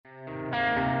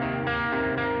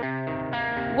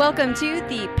Welcome to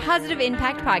the Positive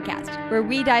Impact Podcast, where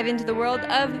we dive into the world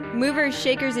of movers,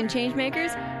 shakers, and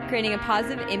changemakers, creating a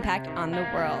positive impact on the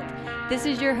world. This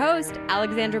is your host,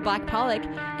 Alexandra Black-Pollock,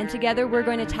 and together we're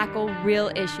going to tackle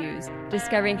real issues,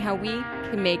 discovering how we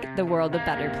can make the world a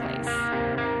better place.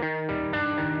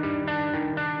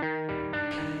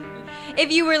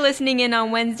 If you were listening in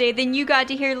on Wednesday, then you got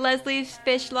to hear Leslie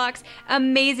Fishlock's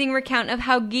amazing recount of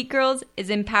how Geek Girls is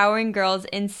empowering girls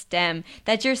in STEM.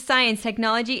 That's your science,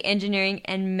 technology, engineering,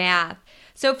 and math.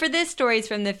 So for this Stories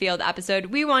from the Field episode,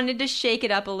 we wanted to shake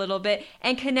it up a little bit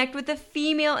and connect with a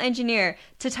female engineer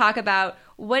to talk about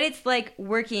what it's like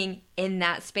working in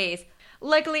that space.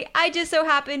 Luckily, I just so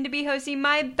happened to be hosting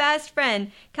my best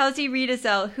friend, Kelsey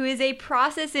Riedesel, who is a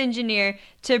process engineer,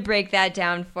 to break that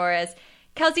down for us.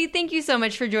 Kelsey, thank you so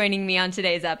much for joining me on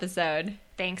today's episode.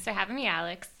 Thanks for having me,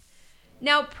 Alex.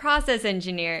 Now, process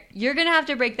engineer, you're going to have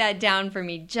to break that down for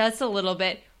me just a little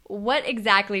bit. What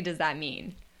exactly does that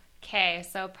mean? Okay,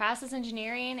 so process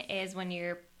engineering is when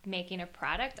you're making a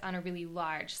product on a really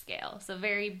large scale. So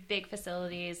very big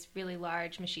facilities, really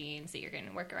large machines that you're going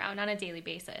to work around on a daily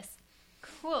basis.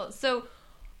 Cool. So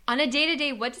on a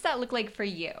day-to-day, what does that look like for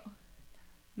you?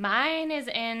 Mine is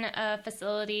in a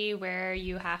facility where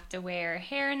you have to wear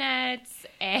hairnets,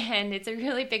 and it's a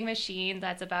really big machine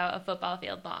that's about a football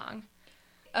field long.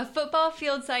 A football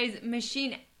field-sized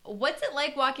machine. What's it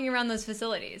like walking around those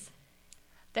facilities?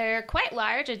 They're quite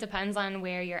large. It depends on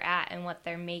where you're at and what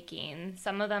they're making.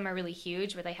 Some of them are really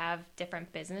huge where they have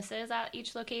different businesses at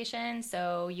each location,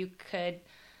 so you could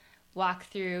walk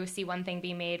through, see one thing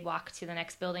being made, walk to the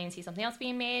next building, see something else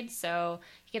being made. So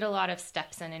you get a lot of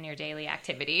steps in your daily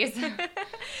activities.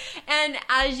 And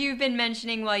as you've been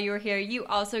mentioning while you were here, you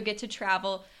also get to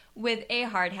travel with a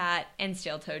hard hat and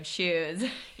steel-toed shoes.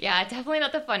 Yeah, definitely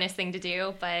not the funnest thing to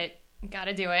do, but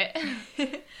gotta do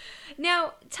it.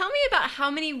 Now, tell me about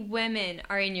how many women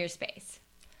are in your space.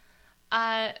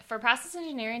 For process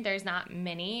engineering, there's not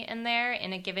many in there.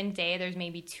 In a given day, there's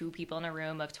maybe 2 people in a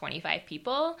room of 25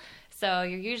 people. So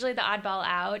you're usually the oddball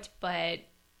out, but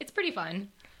it's pretty fun.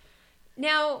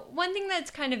 Now, one thing that's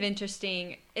kind of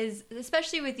interesting is,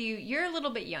 especially with you, you're a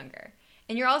little bit younger.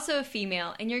 And you're also a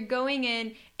female, and you're going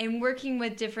in and working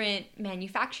with different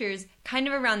manufacturers kind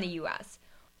of around the U.S.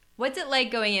 What's it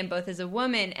like going in both as a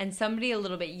woman and somebody a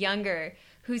little bit younger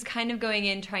who's kind of going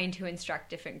in trying to instruct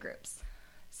different groups?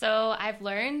 So I've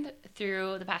learned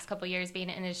through the past couple years being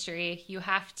in industry, you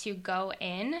have to go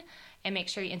in and make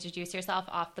sure you introduce yourself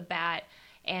off the bat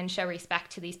and show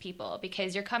respect to these people,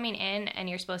 because you're coming in and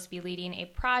you're supposed to be leading a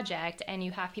project and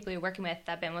you have people you're working with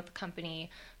that have been with the company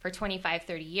for 25,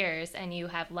 30 years and you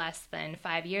have less than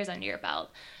 5 years under your belt.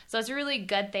 So it's a really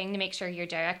good thing to make sure you're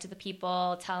direct to the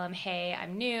people, tell them, hey,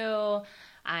 I'm new,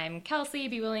 I'm Kelsey,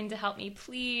 be willing to help me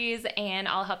please, and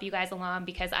I'll help you guys along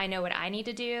because I know what I need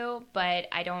to do, but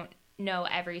I don't know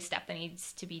every step that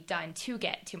needs to be done to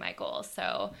get to my goals.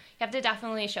 So you have to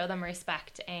definitely show them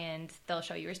respect and they'll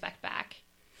show you respect back.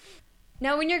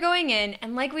 Now, when you're going in,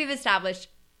 and like we've established,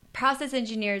 process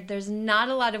engineer, there's not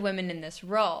a lot of women in this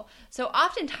role. So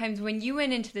oftentimes when you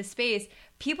went into this space,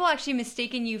 people actually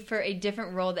mistaken you for a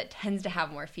different role that tends to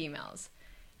have more females.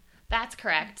 That's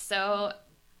correct. So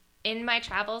in my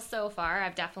travels so far,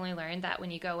 I've definitely learned that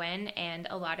when you go in and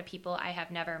a lot of people I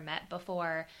have never met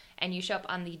before and you show up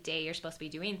on the day you're supposed to be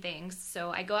doing things.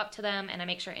 So I go up to them and I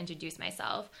make sure to introduce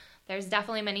myself. There's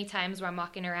definitely many times where I'm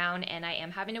walking around and I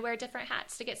am having to wear different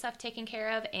hats to get stuff taken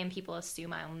care of, and people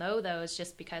assume I'll know those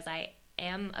just because I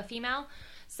am a female.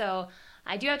 So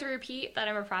I do have to repeat that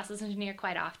I'm a process engineer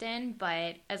quite often,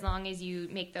 but as long as you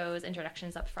make those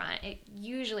introductions up front, it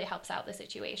usually helps out the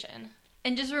situation.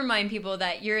 And just remind people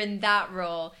that you're in that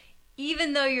role,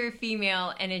 even though you're a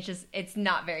female, and it's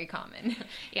not very common.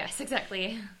 Yes,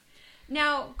 exactly.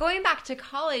 Now, going back to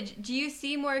college, do you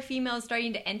see more females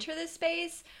starting to enter this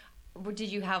space? Or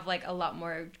did you have like a lot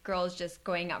more girls just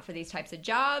going out for these types of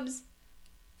jobs?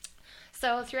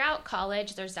 So throughout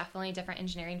college, there's definitely different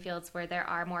engineering fields where there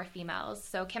are more females.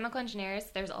 So chemical engineers,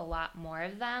 there's a lot more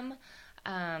of them.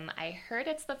 I heard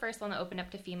it's the first one that opened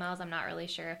up to females. I'm not really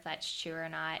sure if that's true or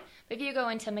not. But if you go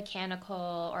into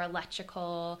mechanical or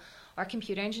electrical or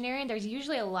computer engineering, there's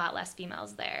usually a lot less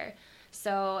females there.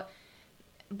 So,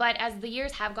 but as the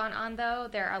years have gone on, though,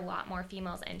 there are a lot more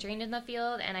females entering in the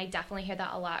field, and I definitely hear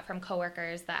that a lot from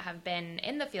coworkers that have been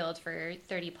in the field for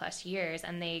 30 plus years,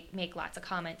 and they make lots of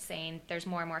comments saying there's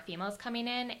more and more females coming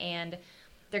in, and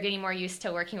they're getting more used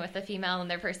to working with a female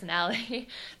and their personality.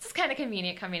 It's kind of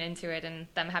convenient coming into it and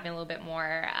them having a little bit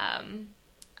more,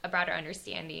 a broader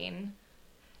understanding.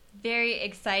 Very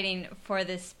exciting for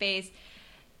this space.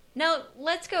 Now,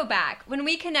 let's go back. When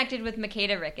we connected with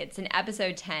Makeda Ricketts in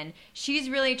episode 10, she's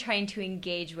really trying to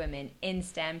engage women in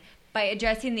STEM by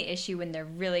addressing the issue when they're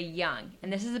really young.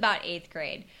 And this is about 8th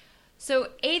grade. So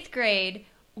 8th grade,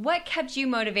 what kept you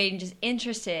motivated and just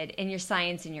interested in your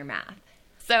science and your math?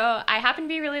 So I happen to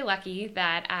be really lucky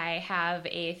that I have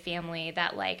a family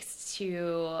that likes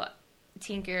to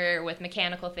tinker with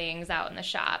mechanical things out in the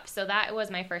shop. So that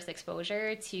was my first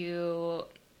exposure to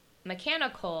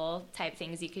mechanical type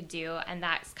things you could do, and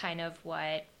that's kind of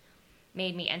what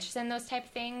made me interested in those type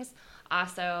of things.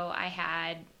 Also, I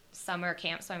had summer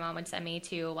camps my mom would send me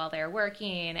to while they were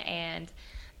working, and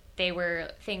they were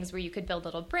things where you could build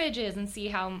little bridges and see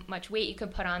how much weight you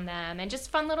could put on them, and just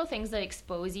fun little things that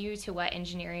expose you to what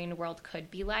engineering world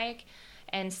could be like.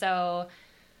 And so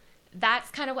that's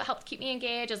kind of what helped keep me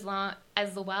engaged, as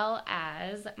well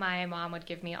as my mom would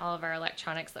give me all of our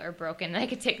electronics that were broken and I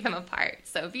could take them apart.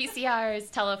 So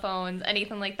VCRs, telephones,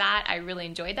 anything like that. I really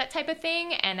enjoyed that type of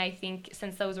thing, and I think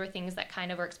since those were things that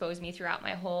kind of were exposed me throughout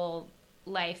my whole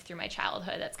life through my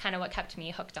childhood, that's kind of what kept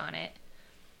me hooked on it.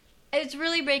 It's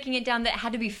really breaking it down that it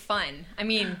had to be fun. I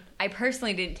mean, I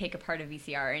personally didn't take apart a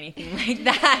VCR or anything like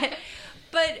that.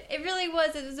 But it really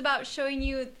was. It was about showing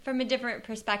you from a different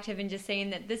perspective and just saying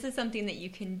that this is something that you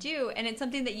can do, and it's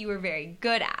something that you were very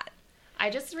good at. I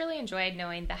just really enjoyed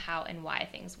knowing the how and why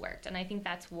things worked, and I think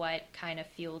that's what kind of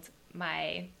fueled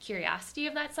my curiosity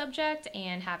of that subject,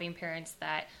 and having parents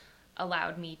that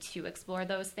allowed me to explore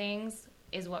those things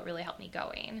is what really helped me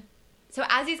going. So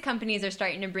as these companies are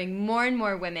starting to bring more and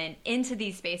more women into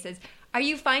these spaces, are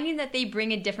you finding that they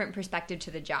bring a different perspective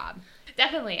to the job?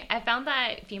 Definitely. I found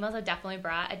that females have definitely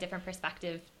brought a different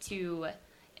perspective to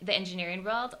the engineering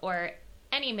world, or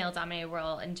any male-dominated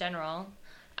world in general.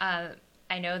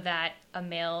 I know that a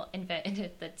male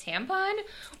invented the tampon,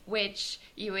 which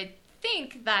you would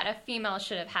think that a female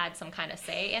should have had some kind of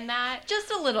say in that.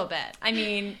 Just a little bit. I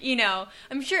mean,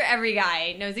 I'm sure every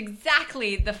guy knows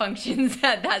exactly the functions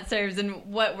that serves and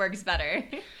what works better.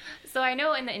 So I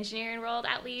know in the engineering world,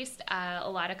 at least, a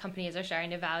lot of companies are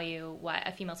starting to value what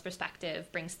a female's perspective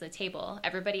brings to the table.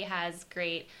 Everybody has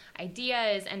great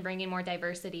ideas, and bringing more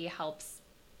diversity helps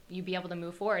you be able to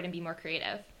move forward and be more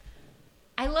creative.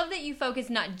 I love that you focus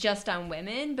not just on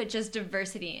women, but just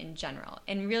diversity in general,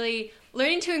 and really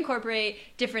learning to incorporate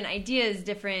different ideas,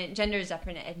 different genders,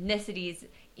 different ethnicities,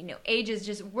 ages,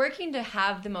 just working to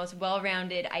have the most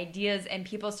well-rounded ideas and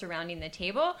people surrounding the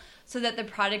table so that the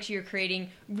products you're creating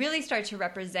really start to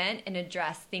represent and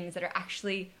address things that are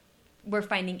actually we're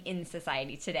finding in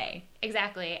society today.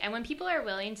 Exactly. And when people are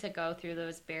willing to go through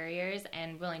those barriers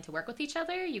and willing to work with each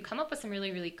other, you come up with some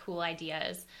really, really cool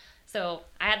ideas. So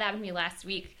I had that happen to me last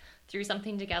week. Threw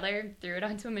something together, threw it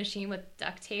onto a machine with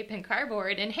duct tape and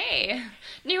cardboard, and hey,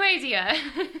 new idea.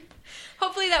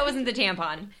 Hopefully that wasn't the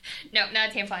tampon. No, not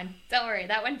a tampon. Don't worry,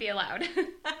 that wouldn't be allowed.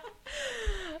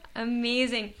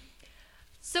 Amazing.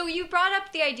 So you brought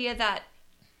up the idea that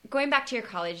going back to your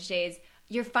college days,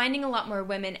 you're finding a lot more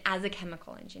women as a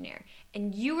chemical engineer,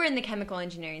 and you were in the chemical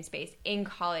engineering space in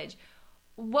college.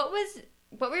 What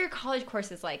were your college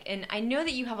courses like? And I know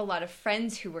that you have a lot of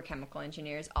friends who were chemical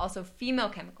engineers, also female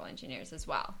chemical engineers as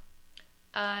well.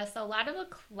 So a lot of the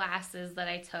classes that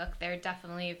I took, they're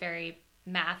definitely very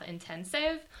math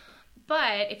intensive.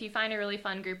 But if you find a really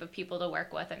fun group of people to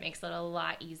work with, it makes it a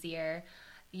lot easier.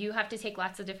 You have to take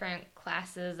lots of different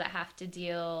classes that have to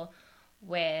deal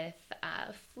with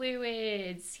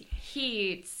fluids,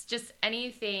 heats, just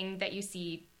anything that you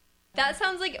see. That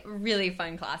sounds like really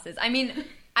fun classes. I mean,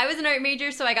 I was an art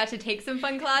major, so I got to take some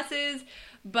fun classes,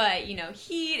 but,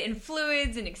 heat and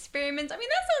fluids and experiments, I mean,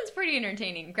 that sounds pretty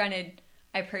entertaining. Granted,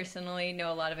 I personally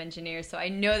know a lot of engineers, so I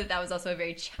know that was also a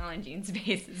very challenging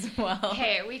space as well.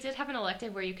 Hey, we did have an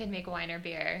elective where you could make wine or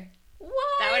beer. What?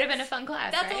 That would have been a fun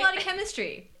class, That's right? a lot of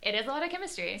chemistry. It is a lot of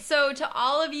chemistry. So to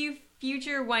all of you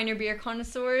future wine or beer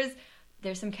connoisseurs,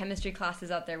 there's some chemistry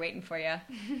classes out there waiting for you.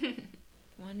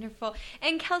 Wonderful.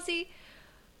 And Kelsey,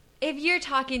 if you're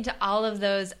talking to all of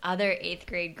those other 8th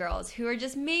grade girls who are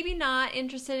just maybe not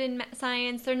interested in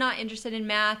science, they're not interested in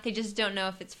math, they just don't know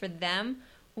if it's for them,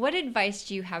 what advice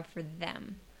do you have for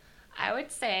them? I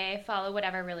would say follow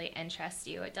whatever really interests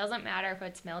you. It doesn't matter if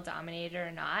it's male-dominated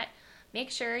or not. Make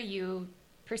sure you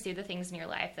pursue the things in your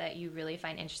life that you really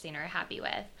find interesting or are happy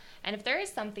with. And if there is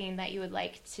something that you would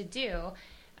like to do,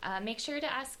 make sure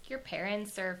to ask your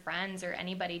parents or friends or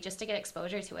anybody just to get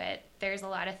exposure to it. There's a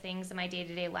lot of things in my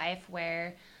day-to-day life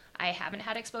where I haven't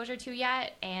had exposure to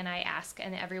yet, and I ask,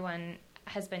 and everyone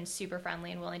has been super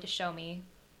friendly and willing to show me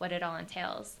what it all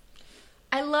entails.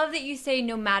 I love that you say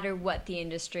no matter what the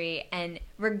industry, and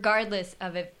regardless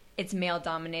of if it's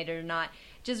male-dominated or not,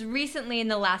 just recently in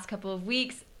the last couple of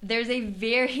weeks, there's a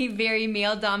very, very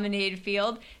male-dominated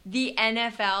field, the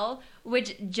NFL,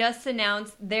 which just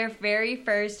announced their very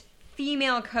first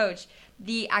female coach,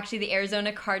 the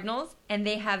Arizona Cardinals, and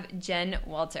they have Jen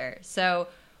Walter. So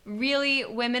really,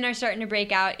 women are starting to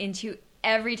break out into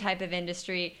every type of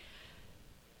industry.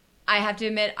 I have to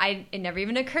admit, it never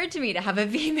even occurred to me to have a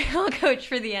female coach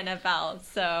for the NFL.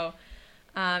 So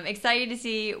excited to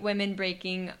see women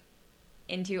breaking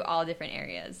into all different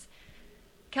areas.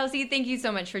 Kelsey, thank you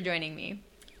so much for joining me.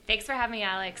 Thanks for having me,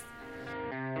 Alex.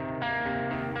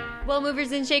 Well,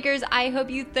 movers and shakers, I hope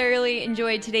you thoroughly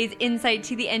enjoyed today's insight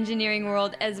to the engineering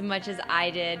world as much as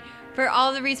I did. For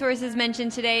all the resources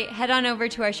mentioned today, head on over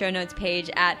to our show notes page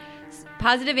at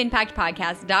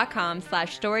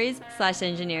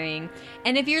positiveimpactpodcast.com/stories/engineering.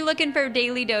 And if you're looking for a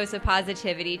daily dose of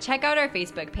positivity, check out our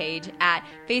Facebook page at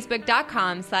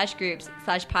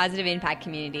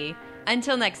facebook.com/groups/positiveimpactcommunity.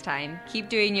 Until next time, keep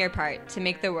doing your part to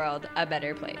make the world a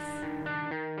better place.